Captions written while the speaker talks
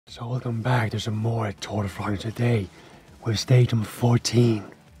So welcome back to some more Tour de France today with stage number 14,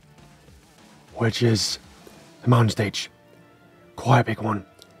 which is the mountain stage. Quite a big one.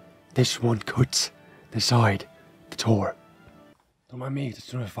 This one could decide the tour. Don't mind me, just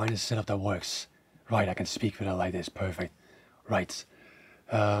trying to find a setup that works. Right, I can speak with it like this, perfect. Right,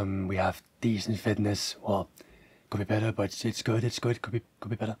 we have decent fitness. Well, could be better, but it's good, could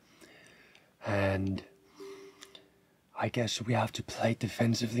be better. And I guess we have to play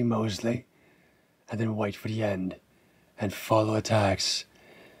defensively mostly, and then wait for the end, and follow attacks,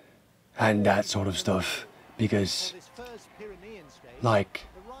 and that sort of stuff. Because, like,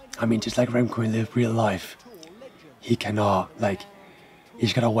 I mean, just like Remco in real life, he cannot, like,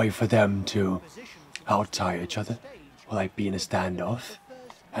 he's gotta wait for them to out-tire each other, or like be in a standoff,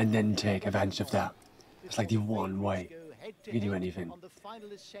 and then take advantage of that. It's like the one way you can do anything.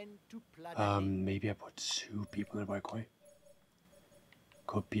 Maybe I put 2 people in the right way.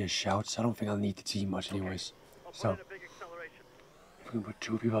 Could be a shout, so I don't think I'll need the team much anyways. So, if we can put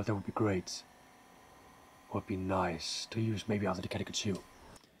 2 people out there would be great. Would be nice to use maybe after the category 2.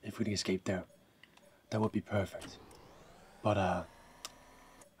 If we can escape there. That would be perfect. But, I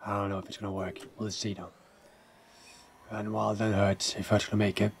don't know if it's gonna work. We'll see though. And while then Aert, if Aert's gonna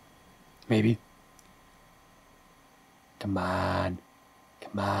make it. Maybe. Come on.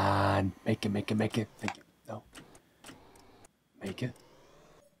 Come on. Make it. Thank you. No. Make it.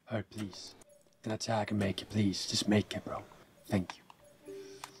 Aert, please. Then attack and make it, please. Just make it, bro. Thank you.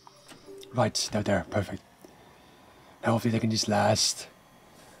 Right, they're there. Perfect. Now hopefully they can just last.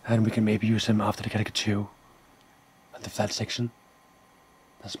 And we can maybe use them after the category 2. At the flat section.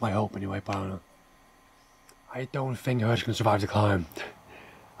 That's my hope anyway, but I don't know. I don't think Aert's gonna survive the climb.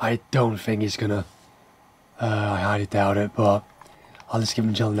 I don't think he's gonna. I highly doubt it, but I'll just give him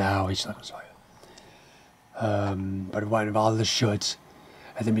until now. He's not gonna survive. But Valder should,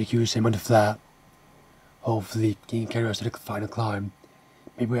 and then we can use him on the flat. Hopefully, he can carry us to the final climb.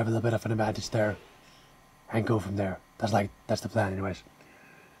 Maybe we have a little bit of an advantage there, and go from there. That's the plan, anyways.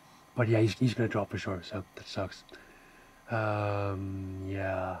 But yeah, he's gonna drop for sure. So that sucks.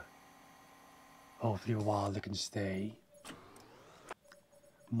 Yeah. Hopefully, Wilder can stay.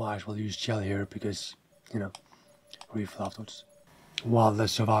 Might as well use Gel here because, you know, refill afterwards.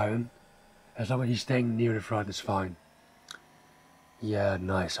 Wilder's surviving. As long as he's staying near the front, it's fine. Yeah,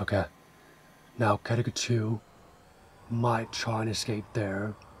 nice, okay. Now, category 2 might try and escape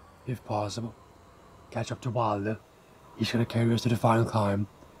there, if possible. Catch up to Wilder. He's gonna carry us to the final climb.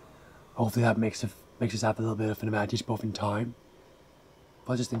 Hopefully that makes us have a little bit of an advantage, both in time.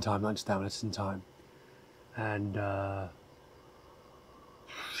 Well, just in time, not in stamina, just in time. And,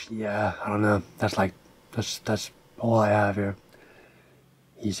 yeah, I don't know. That's all I have here.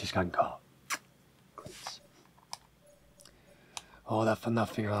 He's just gotten caught. Oh, that for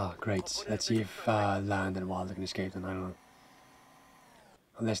nothing. Ah, great. Let's see if Land and Wilder can escape then. I don't know.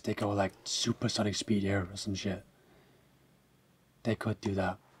 Unless they go like supersonic speed here or some shit. They could do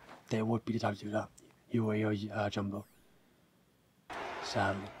that. They would be the type to do that. You or your Jumbo.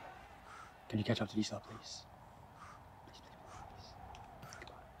 Sadly. Can you catch up to these lot, please?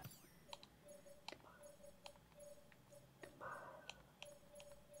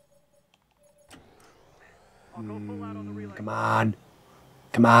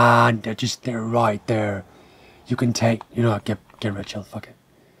 Come on, they're right there. You can take, you know, get Rachel, fuck it.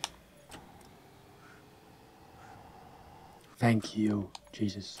 Thank you,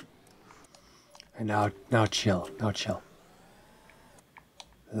 Jesus. And now chill.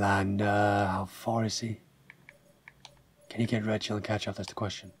 Land, how far is he? Can you get Rachel and catch up? That's the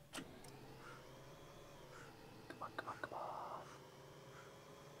question. Come on.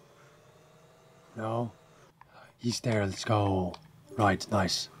 No? He's there, let's go. Right,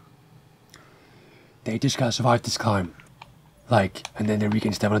 nice. They just gotta survive this climb. Like, and then they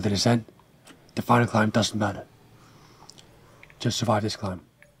regain step on the descent. The final climb doesn't matter. Just survive this climb.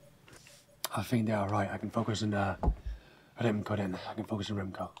 I think they are right. I can focus on Remco then. I can focus on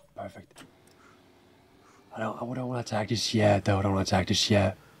Remco. Perfect. I don't want to attack just yet though. I don't want to attack just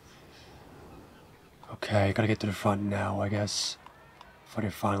yet. Okay, gotta get to the front now, I guess. For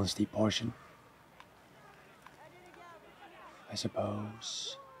the final steep portion. I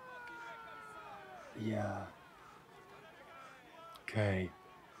suppose. Yeah. Okay.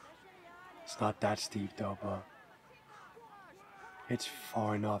 It's not that steep though, but it's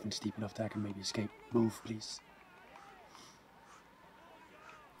far enough and steep enough that I can maybe escape. Move, please.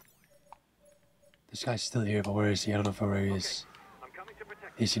 This guy's still here, but where is he? I don't know where he is.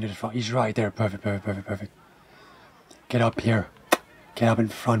 He's in the front. He's right there. Perfect. Get up here. Get up in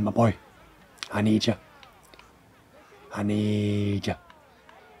front, my boy. I need you.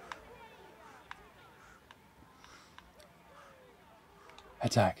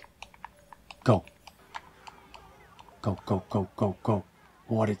 Attack. Go. Go, go, go, go, go.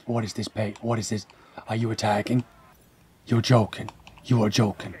 What is this pay? What is this? Are you attacking? You're joking. You are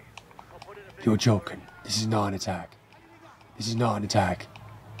joking. You're joking. This is not an attack. This is not an attack.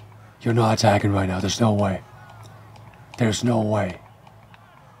 You're not attacking right now. There's no way. There's no way.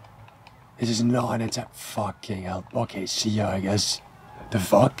 This is not an attack. Fucking hell. Okay, see ya, I guess. The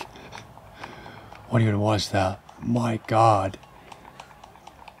fuck? What even was that? My god.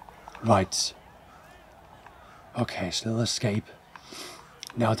 Right. Okay, so little escape.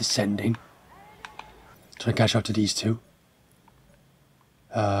 Now descending. Try to catch up to these two.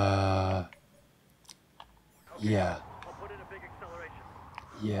 Yeah.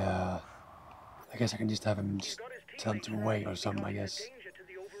 Yeah. I guess I can just have him just tell him to wait or something, I guess.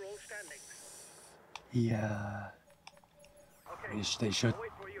 Yeah. I mean, they should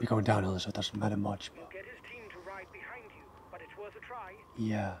be going downhill, so it doesn't matter much. But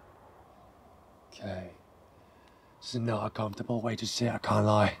yeah. Okay. This is not a comfortable way to sit, I can't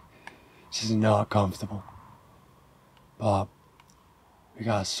lie. This is not comfortable. But we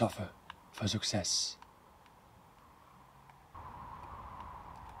gotta suffer for success.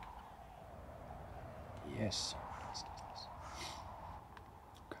 Yes.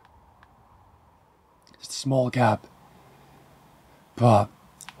 Okay. It's a small gap. But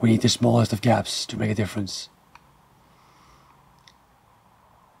we need the smallest of gaps to make a difference.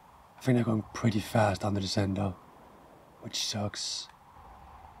 I think they're going pretty fast on the descent though. Which sucks.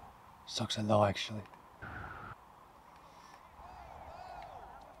 Sucks a lot actually.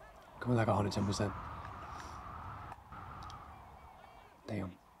 Going like 110%.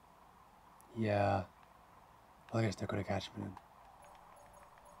 Damn. Yeah. Well, I guess they're gonna catch me then.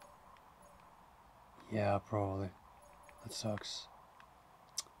 Yeah, probably. That sucks.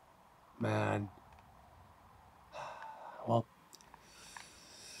 Man. Well.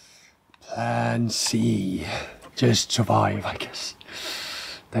 Plan C. Just survive, I guess.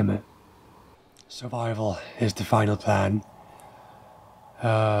 Damn it. Survival is the final plan.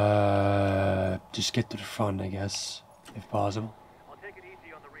 Just get to the front, I guess, if possible. I'll take it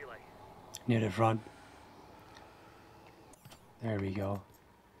easy on the relay. Near the front. There we go.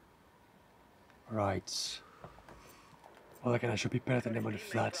 Right. Well, again, I should be better than them on the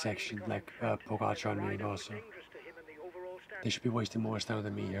flat section, like Pogacar and me also. They should be wasting more time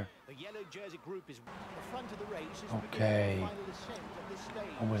than me here. Okay.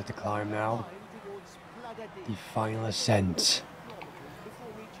 Almost at the climb now. The final ascent.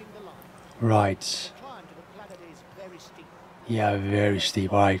 Right. Yeah, very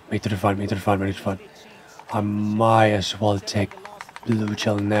steep. Alright, make to the front, make to the front, make to the front. I might as well take blue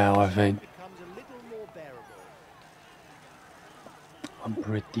gel now, I think. I'm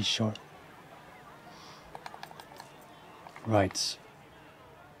pretty sure. Right.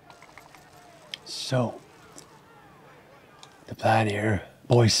 So, the plan here,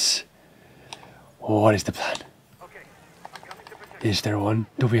 boys. What is the plan? Is there one?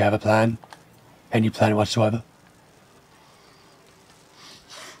 Do we have a plan? Any plan whatsoever?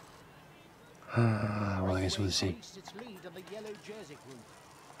 Well, I guess we'll see.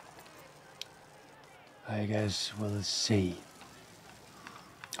 I guess we'll see.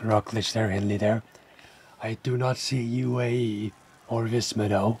 Roglic there, Hindley there. I do not see UAE or Visma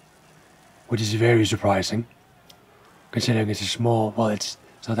though, which is very surprising. Considering it's a small, well, it's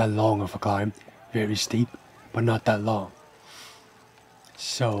not that long of a climb. Very steep, but not that long.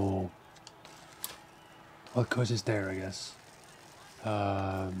 So, well, Kuz is there, I guess.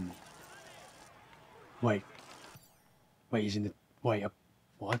 Wait, he's in the, wait,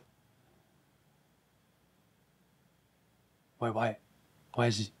 what? Wait, why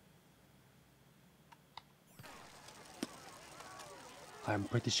is he? I'm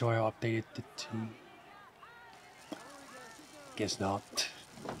pretty sure I updated the team. Guess not.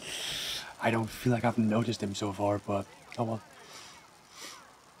 I don't feel like I've noticed him so far, but oh well.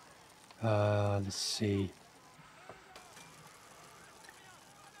 Let's see.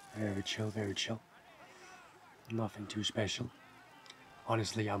 Very chill, very chill. Nothing too special.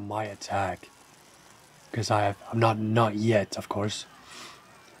 Honestly, I might attack. Because I'm not yet, of course.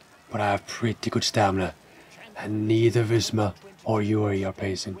 But I have pretty good stamina. And neither Visma or Yuri are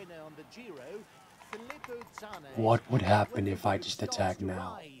pacing. What would happen if I just attack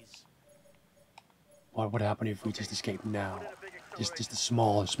now? What would happen if we just escape now? Just a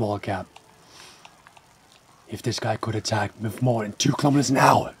small gap. If this guy could attack with more than 2 kilometers an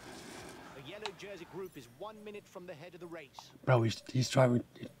hour. The yellow jersey group is 1 minute from the head of the race. Bro, he's trying.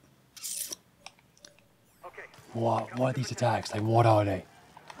 What are these attacks? Like, what are they?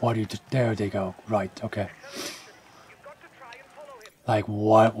 What do you? There they go. Right. Okay. Like,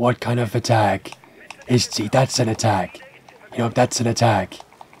 what kind of attack is see? That's an attack. You know, that's an attack.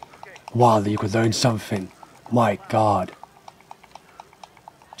 Wow, you could learn something. My God.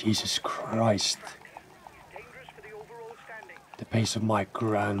 Jesus Christ. The pace of my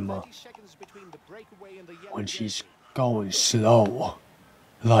grandma. When she's going slow.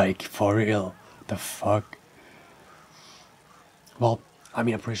 Like, for real. The fuck? Well, I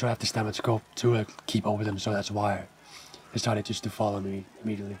mean, I'm pretty sure I have the stamina to go to keep up with them, so that's why I decided just to follow me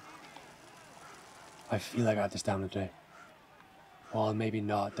immediately. I feel like I have the stamina today. Well, maybe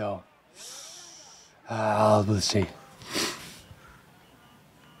not, though. We'll see.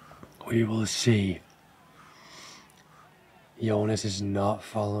 We will see. Jonas is not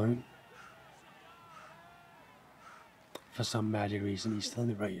following. For some magic reason, he's still in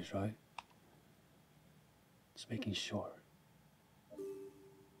the race, right? Just making sure.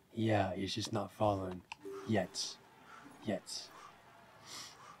 Yeah, he's just not following. Yet.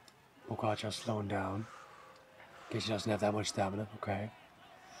 Pogacar slowing down. Guess he doesn't have that much stamina, okay.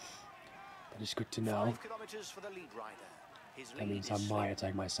 But it's good to know. 5 kilometers for the lead rider. That means I might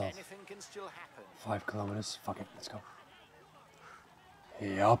attack myself. 5 kilometers, fuck it, let's go.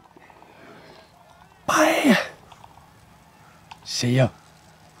 Yup. Bye! See ya.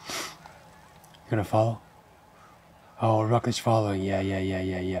 You gonna follow? Oh, Roglic's following, yeah.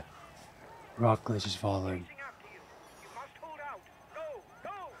 Roglic is following.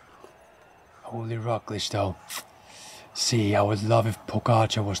 Only Roglic though. See, I would love if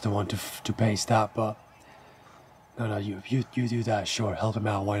Pogacar was the one to pace that, but no, you do that, sure, help him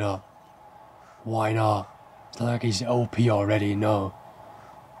out, why not? Why not? It's not like he's OP already, no.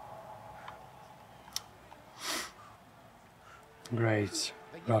 Great,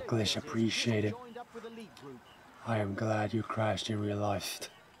 Roglic, appreciate it. I am glad you crashed in real life.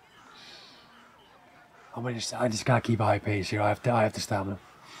 I just gotta keep a high pace here. I have the stamina.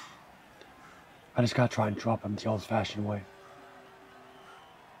 I just gotta try and drop him the old-fashioned way.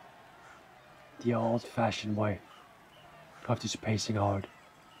 The old-fashioned way. I'm just pacing hard.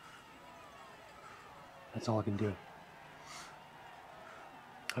 That's all I can do.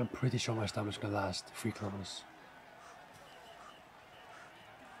 I'm pretty sure my stamina's gonna last 3 kilometers.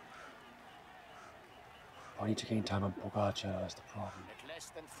 I need to gain time on Pogacar, that's the problem. At less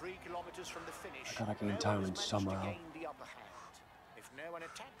than 3 kilometers from the finish, I gotta gain time in somehow. If no one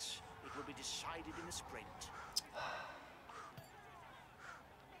attacks, it will be decided in the sprint.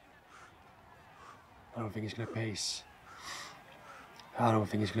 I don't think he's gonna pace. I don't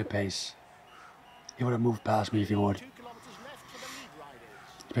think he's gonna pace. He would have moved past me if he would. 2 kilometers left for the lead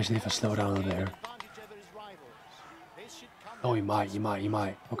riders. Especially if I slow down a little bit here. Oh, he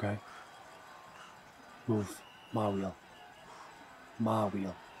might. Okay. Move. My wheel.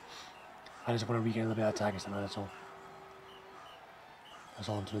 I just want to regain a little bit of attack and that's all. That's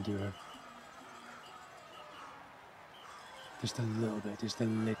all I'm trying to do here. Just a little bit.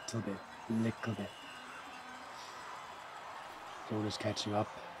 Jonas catching up.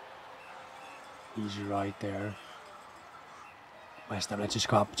 He's right there. My stamina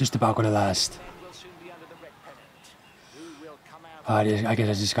just about gonna last. I guess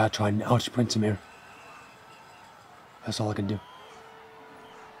I just gotta try and out sprint him here. That's all I can do.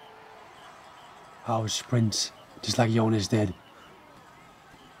 Out sprint, just like Jonas did.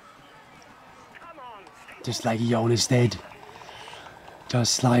 Just like Jonas did.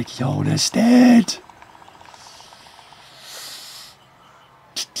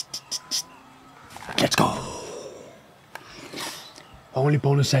 Let's go. Only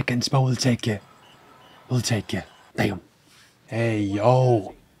bonus seconds, but we'll take it. Damn. Hey,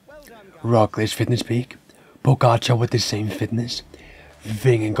 yo. Roglic's fitness peak. Pogacar with the same fitness.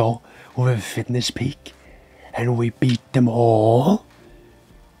 Vingegaard with a fitness peak. And we beat them all.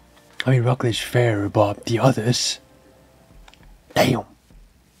 I mean, Roglic's fair, but the others. Damn.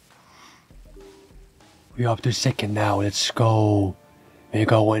 We're up to second now. Let's go.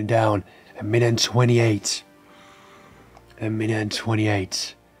 Vingegaard went down. 1:28.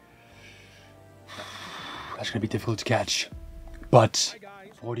 1:28. That's gonna be difficult to catch. But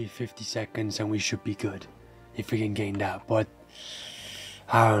 40-50 seconds and we should be good. If we can gain that. But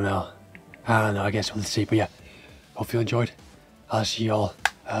I don't know. I guess we'll see. But yeah. Hope you enjoyed. I'll see y'all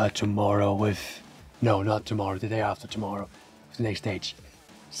tomorrow with... No, not tomorrow. The day after tomorrow. The next stage.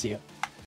 See ya.